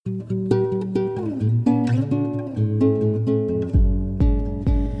Hello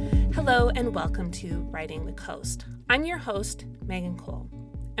and welcome to Writing the Coast. I'm your host, Megan Cole,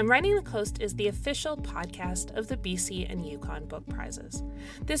 and Writing the Coast is the official podcast of the BC and Yukon Book Prizes.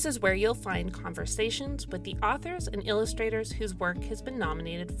 This is where you'll find conversations with the authors and illustrators whose work has been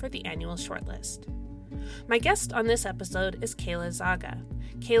nominated for the annual shortlist. My guest on this episode is Kayla Zaga.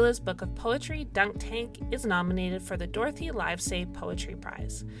 Kayla's book of poetry, Dunk Tank, is nominated for the Dorothy Livesay Poetry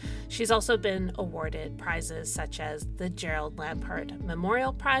Prize. She's also been awarded prizes such as the Gerald Lampard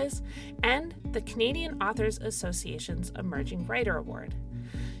Memorial Prize and the Canadian Authors Association's Emerging Writer Award.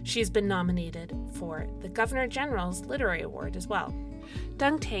 She's been nominated for the Governor General's Literary Award as well.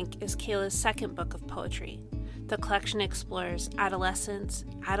 Dunk Tank is Kayla's second book of poetry. The collection explores adolescence,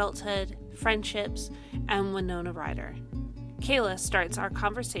 adulthood, friendships, and Winona Ryder. Kayla starts our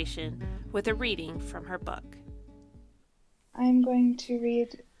conversation with a reading from her book. I'm going to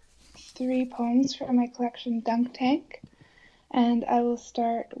read 3 poems from my collection, Dunk Tank, and I will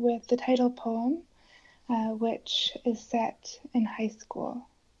start with the title poem, which is set in high school.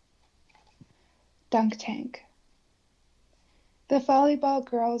 Dunk Tank. The volleyball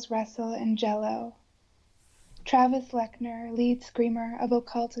girls wrestle in Jell-O. Travis Lechner, lead screamer of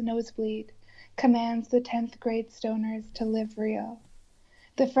Occult Nosebleed, commands the 10th grade stoners to live real.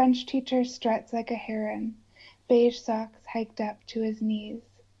 The French teacher struts like a heron, beige socks hiked up to his knees.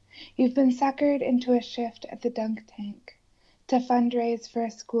 You've been suckered into a shift at the Dunk Tank to fundraise for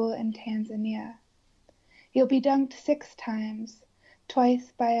a school in Tanzania. You'll be dunked 6 times,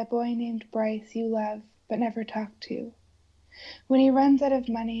 twice by a boy named Bryce you love but never talk to. When he runs out of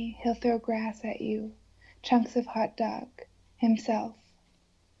money, he'll throw grass at you, chunks of hot dog, himself.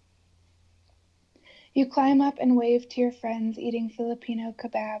 You climb up and wave to your friends eating Filipino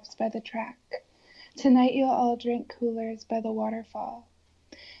kebabs by the track. Tonight you'll all drink coolers by the waterfall.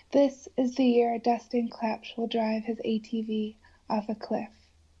 This is the year Dustin Klepsch will drive his ATV off a cliff.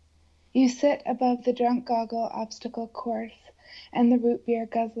 You sit above the drunk goggle obstacle course and the root beer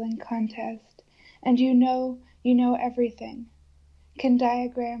guzzling contest, and you know everything. Can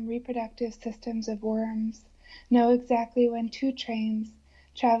diagram reproductive systems of worms, know exactly when 2 trains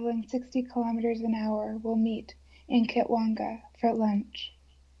traveling 60 kilometers an hour will meet in Kitwanga for lunch.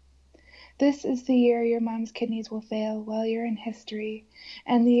 This is the year your mom's kidneys will fail while you're in history,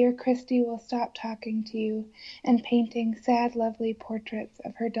 and the year Christy will stop talking to you and painting sad, lovely portraits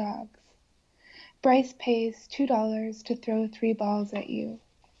of her dogs. Bryce pays $2 to throw 3 balls at you.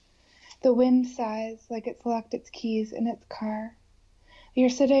 The wind sighs like it's locked its keys in its car. You're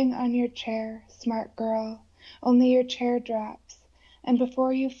sitting on your chair, smart girl, only your chair drops, and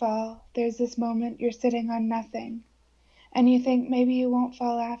before you fall, there's this moment you're sitting on nothing, and you think maybe you won't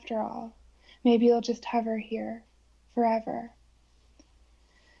fall after all. Maybe you'll just hover here forever.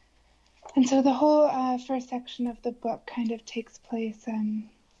 And so the whole first section of the book kind of takes place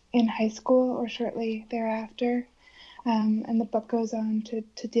in high school or shortly thereafter, and the book goes on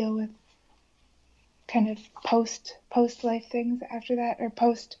to deal with kind of post life things after that, or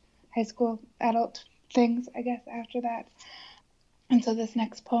post high school adult things, I guess, after that. And so this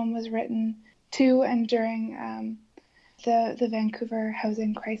next poem was written to and during the Vancouver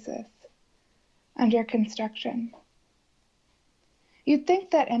housing crisis, under construction. You'd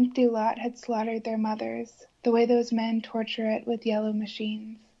think that empty lot had slaughtered their mothers, the way those men torture it with yellow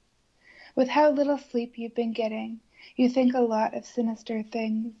machines. With how little sleep you've been getting, you think a lot of sinister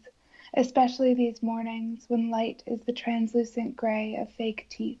things, especially these mornings when light is the translucent gray of fake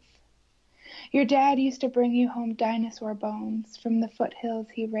teeth. Your dad used to bring you home dinosaur bones from the foothills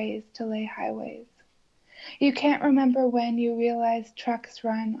he raised to lay highways. You can't remember when you realized trucks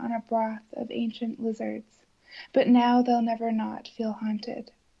run on a broth of ancient lizards, but now they'll never not feel haunted.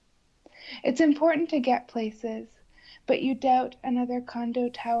 It's important to get places, but you doubt another condo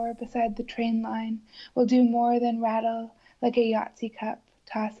tower beside the train line will do more than rattle like a Yahtzee cup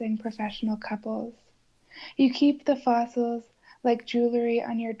tossing professional couples. You keep the fossils like jewelry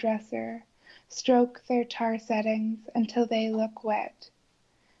on your dresser, stroke their tar settings until they look wet.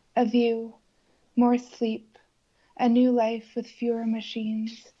 A view, more sleep, a new life with fewer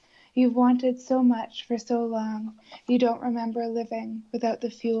machines. You've wanted so much for so long, you don't remember living without the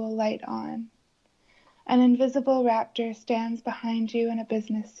fuel light on. An invisible raptor stands behind you in a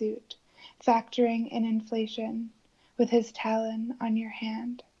business suit, factoring in inflation, with his talon on your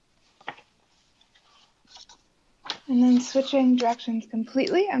hand. And then switching directions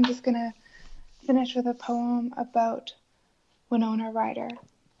completely, I'm just going to finish with a poem about Winona Ryder.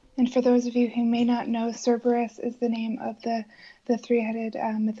 And for those of you who may not know, Cerberus is the name of the three-headed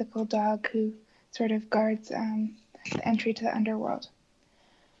mythical dog who sort of guards the entry to the underworld.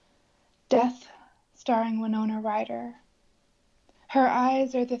 Death, starring Winona Ryder. Her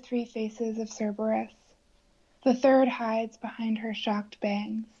eyes are the three faces of Cerberus. The third hides behind her shocked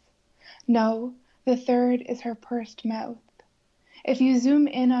bangs. No, the third is her pursed mouth. If you zoom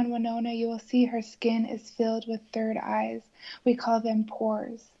in on Winona, you will see her skin is filled with third eyes. We call them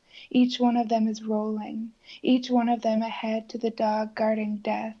pores. Each one of them is rolling, each one of them ahead to the dog guarding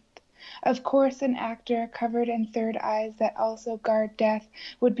death. Of course, an actor covered in third eyes that also guard death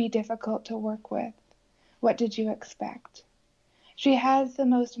would be difficult to work with. What did you expect? She has the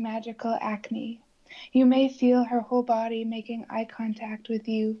most magical acne. You may feel her whole body making eye contact with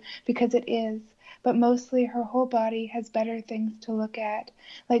you because it is, but mostly her whole body has better things to look at,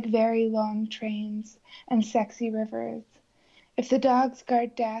 like very long trains and sexy rivers. If the dogs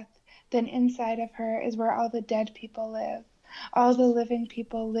guard death, then inside of her is where all the dead people live. All the living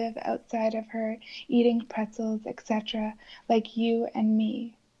people live outside of her, eating pretzels, etc., like you and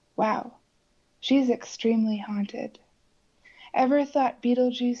me. Wow, she's extremely haunted. Ever thought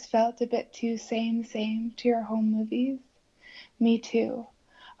Beetlejuice felt a bit too same to your home movies? Me too.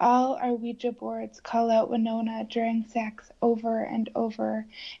 All our Ouija boards call out Winona during sex over and over.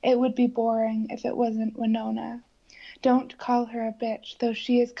 It would be boring if it wasn't Winona. Don't call her a bitch, though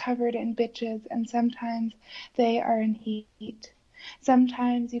she is covered in bitches, and sometimes they are in heat.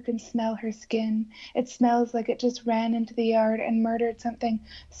 Sometimes you can smell her skin. It smells like it just ran into the yard and murdered something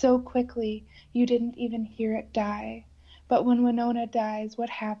so quickly you didn't even hear it die. But when Winona dies,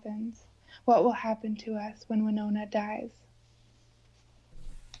 what happens? What will happen to us when Winona dies?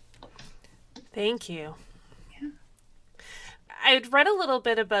 Thank you. Yeah. I'd read a little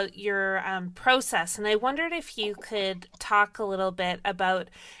bit about your process, and I wondered if you could talk a little bit about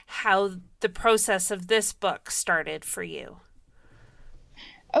how the process of this book started for you.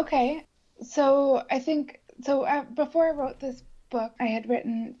 Okay, so I think, before I wrote this book, I had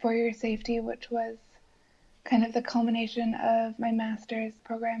written For Your Safety, which was kind of the culmination of my master's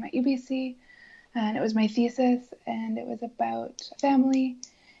program at UBC, and it was my thesis, and it was about family.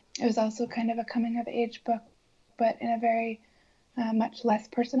 It was also kind of a coming-of-age book, but in a very much less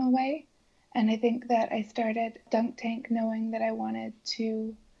personal way. And I think that I started Dunk Tank knowing that I wanted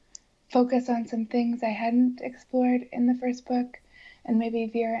to focus on some things I hadn't explored in the first book and maybe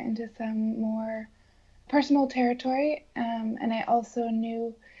veer into some more personal territory. And I also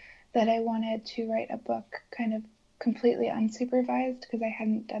knew that I wanted to write a book kind of completely unsupervised because I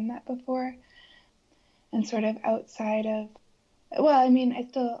hadn't done that before and sort of outside of, well, I mean, I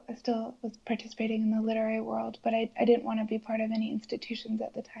still was participating in the literary world, but I didn't want to be part of any institutions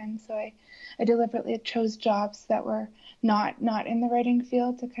at the time, so I deliberately chose jobs that were not in the writing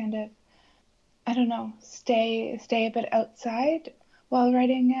field to kind of, I don't know, stay a bit outside while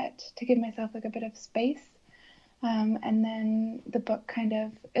writing it to give myself like a bit of space. And then the book kind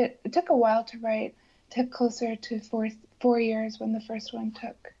of, it took a while to write. It took closer to 4 years when the first one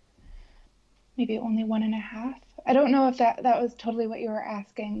took maybe only 1.5. I don't know if that was totally what you were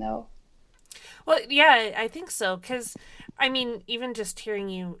asking, though. Well, yeah, I think so. Because, I mean, even just hearing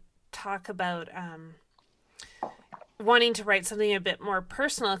you talk about wanting to write something a bit more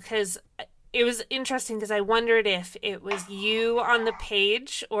personal, because it was interesting because I wondered if it was you on the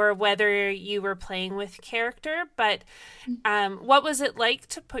page or whether you were playing with character. But what was it like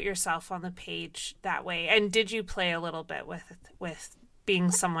to put yourself on the page that way? And did you play a little bit with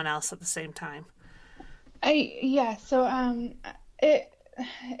being someone else at the same time? So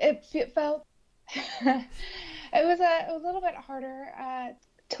it felt it was a little bit harder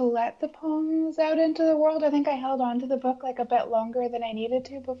to let the poems out into the world. I think I held on to the book like a bit longer than I needed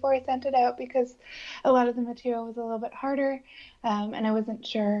to before I sent it out because a lot of the material was a little bit harder, and I wasn't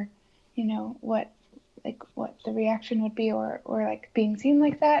sure, what the reaction would be or like being seen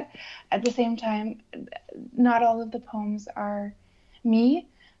like that. At the same time, not all of the poems are me.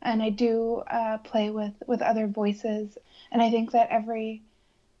 And I do play with other voices, and I think that every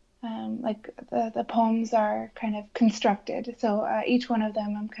the poems are kind of constructed. So each one of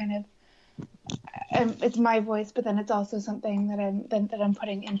them, I'm kind of, it's my voice, but then it's also something that I'm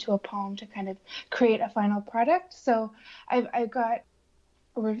putting into a poem to kind of create a final product. So I've got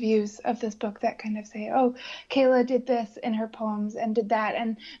reviews of this book that kind of say, oh, Kayla did this in her poems and did that,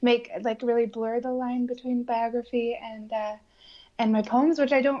 and make like really blur the line between biography and my poems,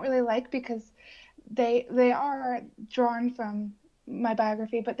 which I don't really like because they are drawn from my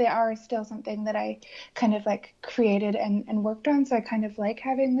biography, but they are still something that I kind of like created and worked on. So I kind of like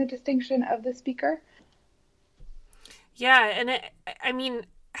having the distinction of the speaker. Yeah. And I mean,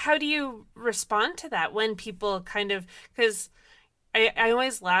 how do you respond to that when people kind of, because I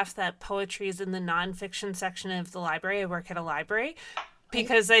always laugh that poetry is in the nonfiction section of the library. I work at a library.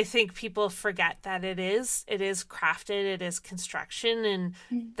 because I think people forget that it is crafted, it is construction, and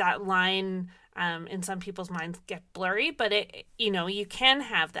that line in some people's minds get blurry, but you can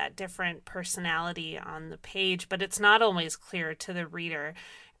have that different personality on the page, but it's not always clear to the reader.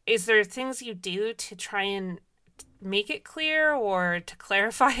 Is there things you do to try and make it clear or to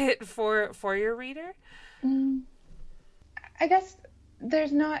clarify it for your reader? I guess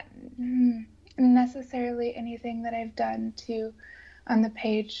there's not necessarily anything that I've done to, on the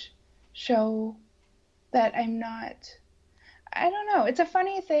page, show that I'm not, I don't know, it's a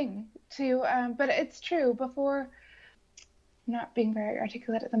funny thing to, but it's true. Before, I'm not being very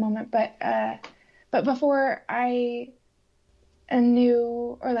articulate at the moment, but before I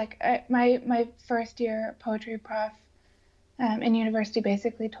knew, or my first year poetry prof in university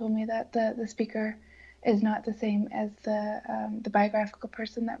basically told me that the speaker is not the same as the biographical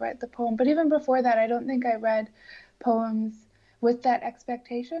person that wrote the poem. But even before that, I don't think I read poems with that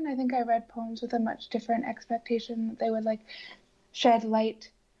expectation. I think I read poems with a much different expectation that they would shed light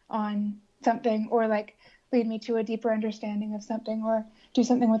on something, or lead me to a deeper understanding of something, or do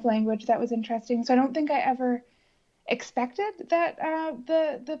something with language that was interesting. So I don't think I ever expected that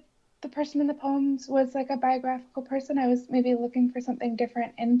the person in the poems was a biographical person. I was maybe looking for something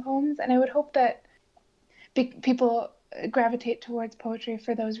different in poems, and I would hope that people gravitate towards poetry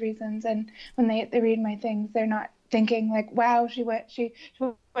for those reasons, and when they read my things, they're not thinking wow, she went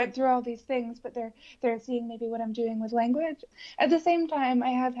through all these things, but they're seeing maybe what I'm doing with language. At the same time,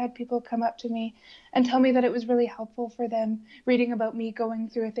 I have had people come up to me and tell me that it was really helpful for them reading about me going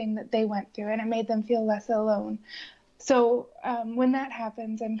through a thing that they went through, and it made them feel less alone. So when that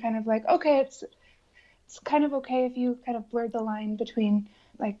happens, I'm kind of okay, it's kind of okay if you kind of blurred the line between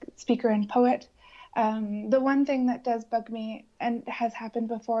speaker and poet. The one thing that does bug me, and has happened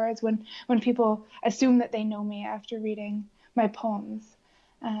before, is when people assume that they know me after reading my poems.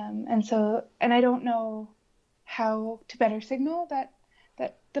 And I don't know how to better signal that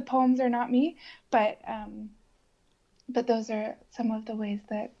the poems are not me, but those are some of the ways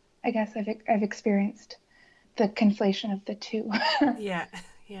that I guess I've experienced the conflation of the two. Yeah.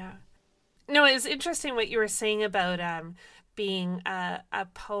 No, it's interesting what you were saying about being a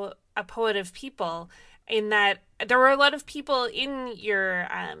poet of people, in that there were a lot of people in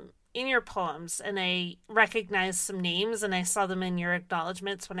your poems, and I recognized some names, and I saw them in your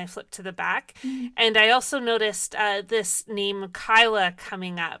acknowledgments when I flipped to the back. And I also noticed this name Kyla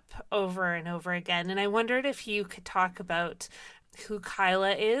coming up over and over again, and I wondered if you could talk about who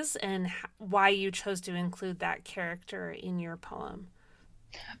Kyla is and why you chose to include that character in your poem.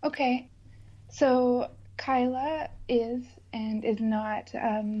 Okay, so Kyla is and is not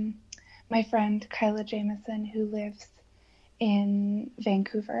my friend Kyla Jameson, who lives in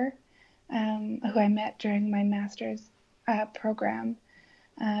Vancouver, who I met during my master's program.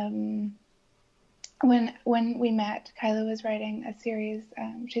 When we met, Kyla was writing a series.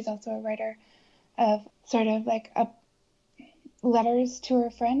 She's also a writer of sort of a letters to her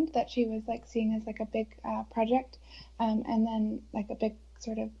friend that she was seeing as a big project, and then a big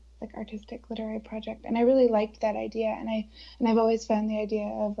sort of artistic literary project. And I really liked that idea, and I've always found the idea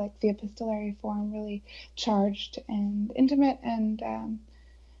of the epistolary form really charged and intimate and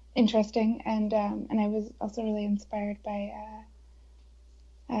interesting, and I was also really inspired by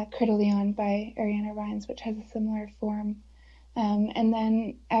Coeur de Lion by Ariana Rines, which has a similar form. And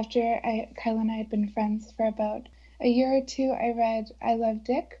then after Kyla and I had been friends for about a year or two, I read I Love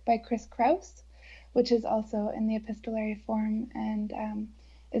Dick by Chris Kraus, which is also in the epistolary form, and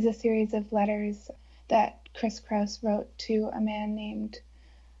is a series of letters that Chris Kraus wrote to a man named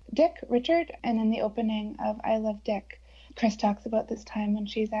Dick Richard. And in the opening of I Love Dick, Chris talks about this time when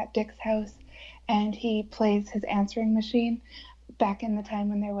she's at Dick's house and he plays his answering machine back in the time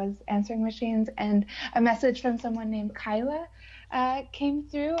when there was answering machines, and a message from someone named Kyla came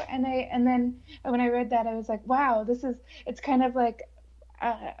through, and then when I read that, I was wow, it's kind of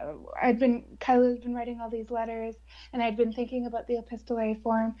Kyla's been writing all these letters, and I'd been thinking about the epistolary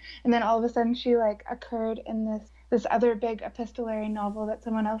form, and then all of a sudden she occurred in this other big epistolary novel that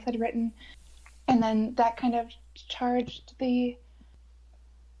someone else had written, and then that kind of charged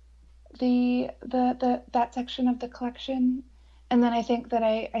that section of the collection. And then I think that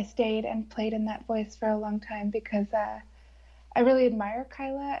I stayed and played in that voice for a long time because I really admire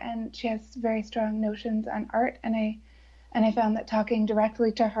Kyla, and she has very strong notions on art, and I found that talking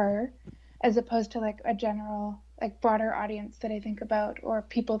directly to her, as opposed to a general broader audience that I think about, or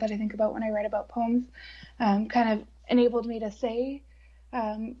people that I think about when I write about poems, kind of enabled me to say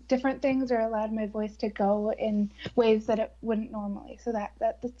different things, or allowed my voice to go in ways that it wouldn't normally. So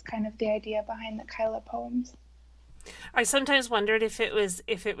that's kind of the idea behind the Kyla poems. I sometimes wondered if it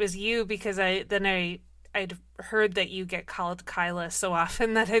was you because I'd heard that you get called Kyla so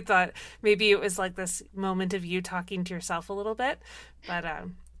often that I thought maybe it was like this moment of you talking to yourself a little bit. But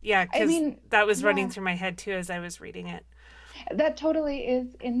yeah, I because mean, that was running yeah, through my head too as I was reading it. that totally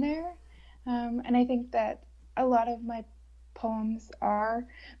is in there. And I think that a lot of my poems are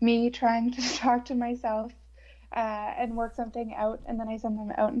me trying to talk to myself and work something out, and then I send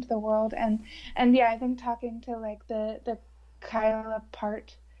them out into the world. And yeah, I think talking to like the Kyla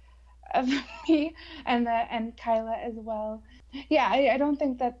part of me and Kyla as well. Yeah, I don't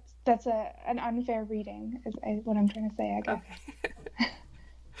think that's an unfair reading is what I'm trying to say, I guess. Okay.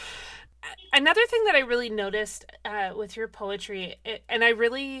 Another thing that I really noticed with your poetry, and I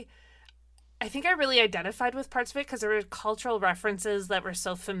think I really identified with parts of it because there were cultural references that were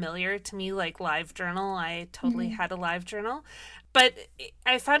so familiar to me, like Live Journal. I totally Mm-hmm. had a Live Journal. But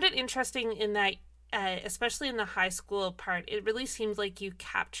I found it interesting in that, especially in the high school part, it really seemed like you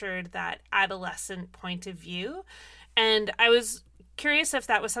captured that adolescent point of view. And I was curious if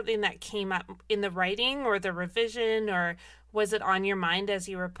that was something that came up in the writing or the revision, or was it on your mind as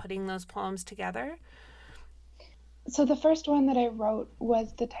you were putting those poems together? So the first one that I wrote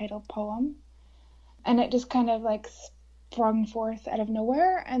was the title poem, and it just kind of like sprung forth out of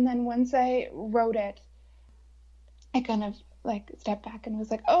nowhere. And then once I wrote it, I kind of like stepped back and was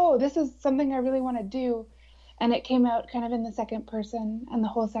like, oh, this is something I really want to do. And it came out kind of in the second person, and the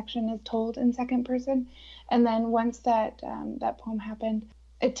whole section is told in second person. And then once that poem happened,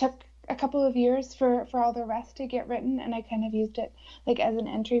 it took a couple of years for all the rest to get written, and I kind of used it like as an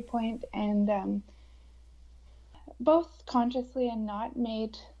entry point, and both consciously and not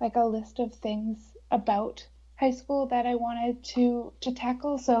made like a list of things about high school that I wanted to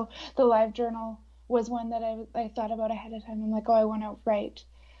tackle. So the Live Journal was one that I thought about ahead of time. I'm like, oh, I want to write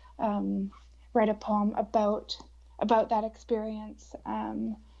a poem about that experience,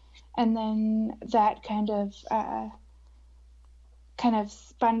 and then that kind of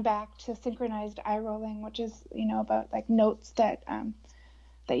spun back to synchronized eye rolling, which is about like notes that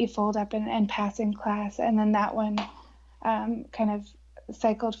you fold up and pass in class, and then that one kind of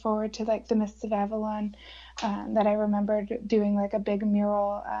cycled forward to like the Mists of Avalon, that I remembered doing like a big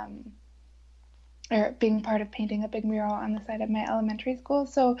mural, or being part of painting a big mural on the side of my elementary school.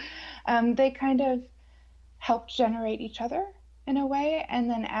 So they kind of helped generate each other in a way, and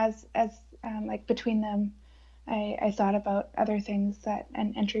then as like between them, I thought about other things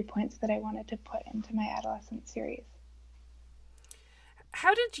and entry points that I wanted to put into my adolescent series.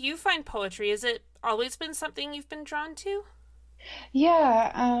 How did you find poetry? Has it always been something you've been drawn to?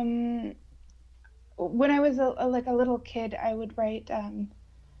 Yeah, when I was like a little kid, I would write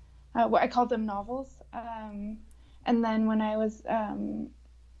what I called them novels. And then when I was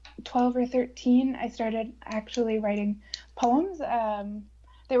 12 or 13, I started actually writing poems.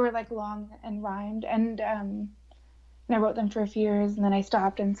 They were like long and rhymed, and I wrote them for a few years, and then I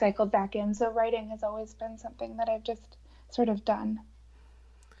stopped and cycled back in. So writing has always been something that I've just sort of done.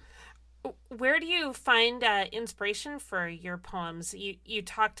 Where do you find inspiration for your poems? You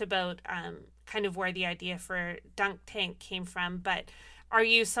talked about kind of where the idea for Dunk Tank came from, but are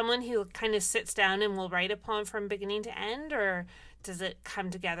you someone who kind of sits down and will write a poem from beginning to end, or does it come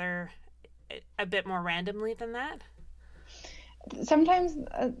together a bit more randomly than that? Sometimes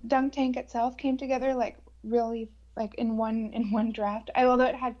Dunk Tank itself came together like really like in one draft. Although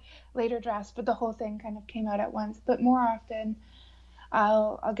it had later drafts, but the whole thing kind of came out at once. But more often,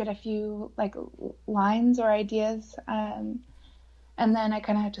 I'll get a few like lines or ideas, and then I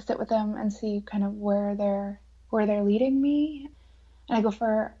kind of have to sit with them and see kind of where they're leading me. And I go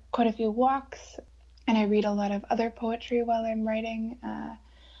for quite a few walks, and I read a lot of other poetry while I'm writing.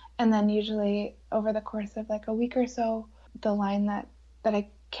 And then usually over the course of like a week or so, the line that I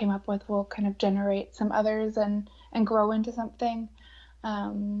came up with will kind of generate some others and grow into something.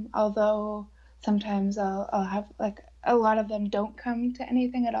 Although sometimes I'll have like a lot of them don't come to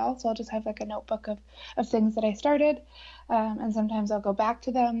anything at all. So I'll just have like a notebook of things that I started. And sometimes I'll go back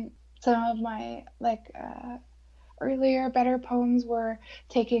to them. Some of my like earlier, better poems were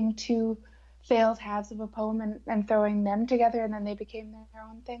taking two failed halves of a poem and throwing them together, and then they became their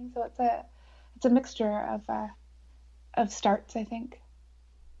own thing. So it's a mixture of starts, I think.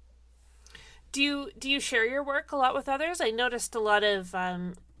 Do you share your work a lot with others? I noticed a lot of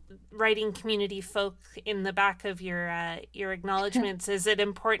writing community folk in the back of your acknowledgments. Is it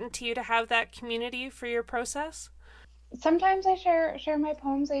important to you to have that community for your process? Sometimes I share my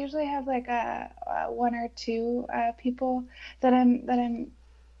poems. I usually have like a one or two people that I'm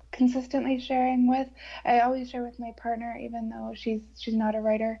consistently sharing with. I always share with my partner, even though she's not a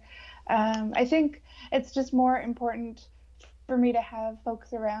writer. I think it's just more important for me to have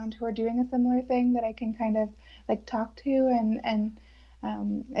folks around who are doing a similar thing that I can kind of like talk to, and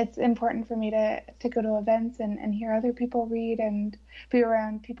it's important for me to go to events and hear other people read and be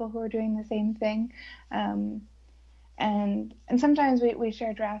around people who are doing the same thing. And sometimes we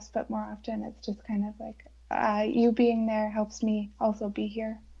share drafts, but more often it's just kind of like you being there helps me also be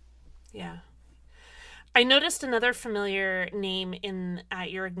here. Yeah. I noticed another familiar name in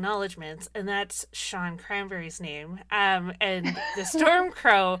your acknowledgments, and that's Sean Cranberry's name, and the Storm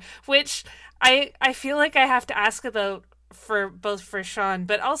Crow, which I feel like I have to ask about for Sean,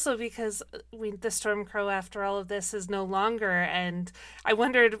 but also because the Storm Crow, after all of this, is no longer, and I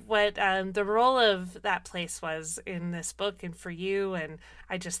wondered what the role of that place was in this book and for you, and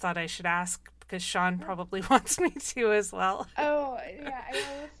I just thought I should ask because Sean probably wants me to as well. Oh, yeah, I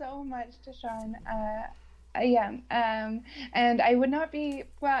owe so much to Sean. And I would not be,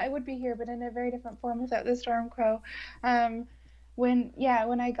 well, I would be here, but in a very different form without the Storm Crow. When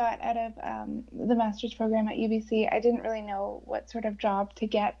I got out of the master's program at UBC, I didn't really know what sort of job to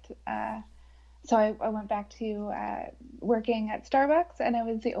get. So I went back to working at Starbucks, and I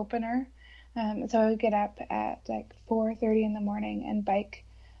was the opener. So I would get up at like 4:30 in the morning and bike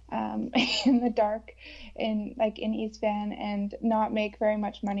in the dark in East Van and not make very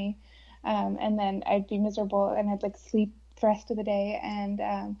much money. And then I'd be miserable and I'd like sleep the rest of the day. And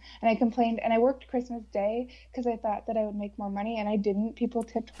I complained, and I worked Christmas Day because I thought that I would make more money, and I didn't. People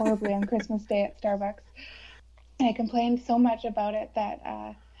tipped horribly on Christmas Day at Starbucks. And I complained so much about it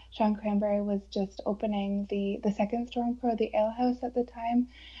that Sean Cranberry was just opening the second Storm Crow, the Ale House at the time.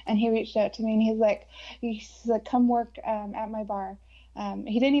 And he reached out to me and he's like, come work at my bar.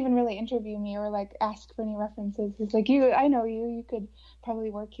 He didn't even really interview me or like ask for any references. He's like, I know you could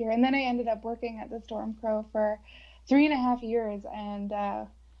probably work here. And then I ended up working at the Storm Crow for 3.5 years, and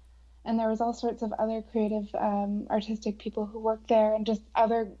there was all sorts of other creative, artistic people who worked there, and just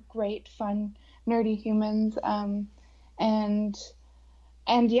other great, fun, nerdy humans. And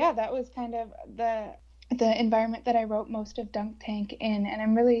yeah, that was kind of the environment that I wrote most of Dunk Tank in. And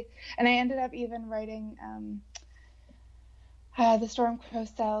I ended up even writing the Storm Crow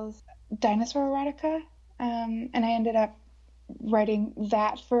sells dinosaur erotica, and I ended up writing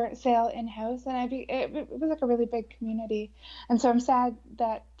that for sale in-house, and it was like a really big community. And so I'm sad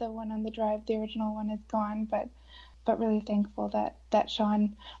that the one on the Drive, the original one, is gone, but really thankful that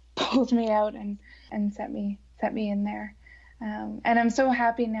Sean pulled me out and set me in there. And I'm so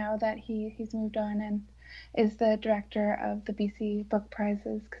happy now that he's moved on and is the director of the BC Book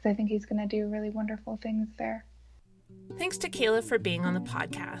Prizes, because I think he's going to do really wonderful things there. Thanks to Kayla for being on the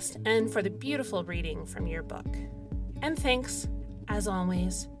podcast and for the beautiful reading from your book. And thanks, as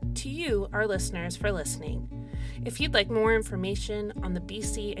always, to you, our listeners, for listening. If you'd like more information on the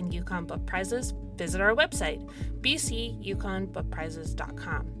BC and Yukon Book Prizes, visit our website,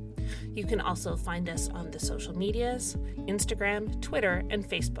 bcyukonbookprizes.com. You can also find us on the social medias, Instagram, Twitter, and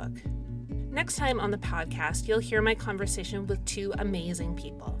Facebook. Next time on the podcast, you'll hear my conversation with two amazing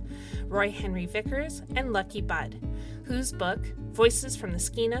people, Roy Henry Vickers and Lucky Budd, whose book, Voices from the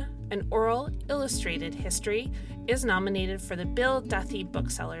Skeena, an oral, illustrated history, is nominated for the Bill Duthie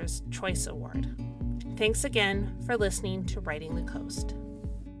Booksellers' Choice Award. Thanks again for listening to Writing the Coast.